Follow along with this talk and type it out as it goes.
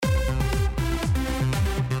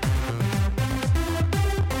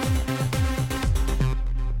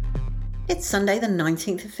It's Sunday the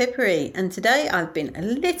 19th of February and today I've been a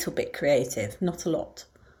little bit creative, not a lot.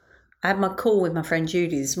 I had my call with my friend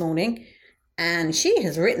Judy this morning and she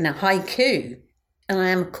has written a haiku, and I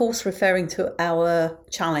am of course referring to our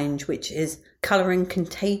challenge, which is colouring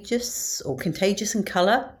contagious or contagious in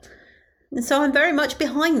colour. And so I'm very much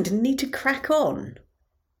behind and need to crack on.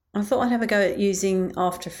 I thought I'd have a go at using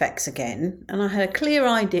After Effects again, and I had a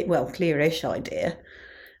clearish idea.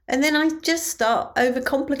 And then I just start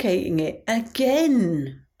overcomplicating it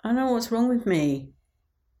again. I don't know what's wrong with me.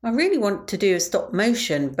 I really want to do a stop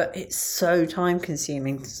motion, but it's so time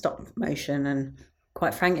consuming to stop motion. And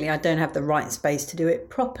quite frankly, I don't have the right space to do it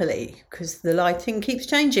properly because the lighting keeps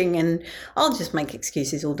changing and I'll just make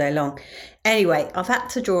excuses all day long. Anyway, I've had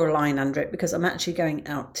to draw a line under it because I'm actually going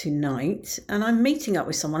out tonight and I'm meeting up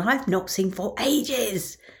with someone I've not seen for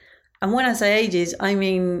ages. And when I say ages, I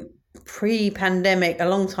mean pre-pandemic, a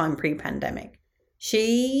long time pre-pandemic.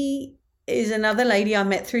 She is another lady I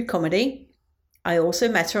met through comedy. I also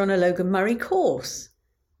met her on a Logan Murray course.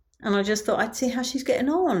 And I just thought I'd see how she's getting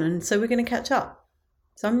on. And so we're going to catch up.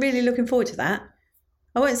 So I'm really looking forward to that.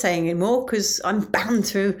 I won't say any more because I'm bound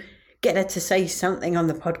to get her to say something on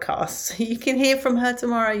the podcast. So you can hear from her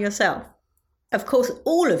tomorrow yourself. Of course,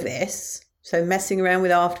 all of this, so messing around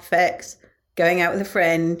with After Effects, going out with a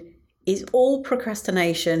friend, is all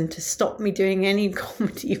procrastination to stop me doing any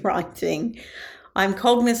comedy writing. I'm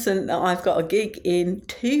cognizant that I've got a gig in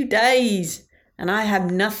 2 days and I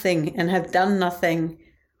have nothing and have done nothing.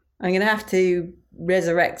 I'm going to have to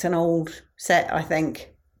resurrect an old set, I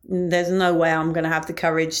think. There's no way I'm going to have the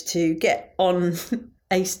courage to get on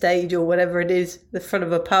a stage or whatever it is, the front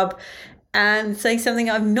of a pub, and say something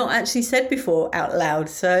I've not actually said before out loud.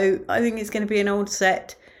 So I think it's going to be an old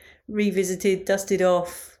set, revisited, dusted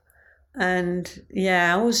off. And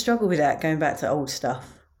yeah, I always struggle with that, going back to old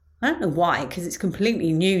stuff. I don't know why, because it's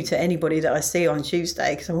completely new to anybody that I see on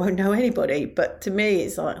Tuesday, because I won't know anybody. But to me,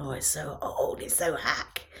 it's like, oh, it's so old, it's so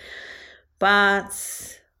hack.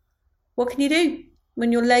 But what can you do?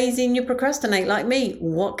 When you're lazy and you procrastinate like me,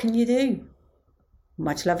 what can you do?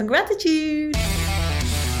 Much love and gratitude.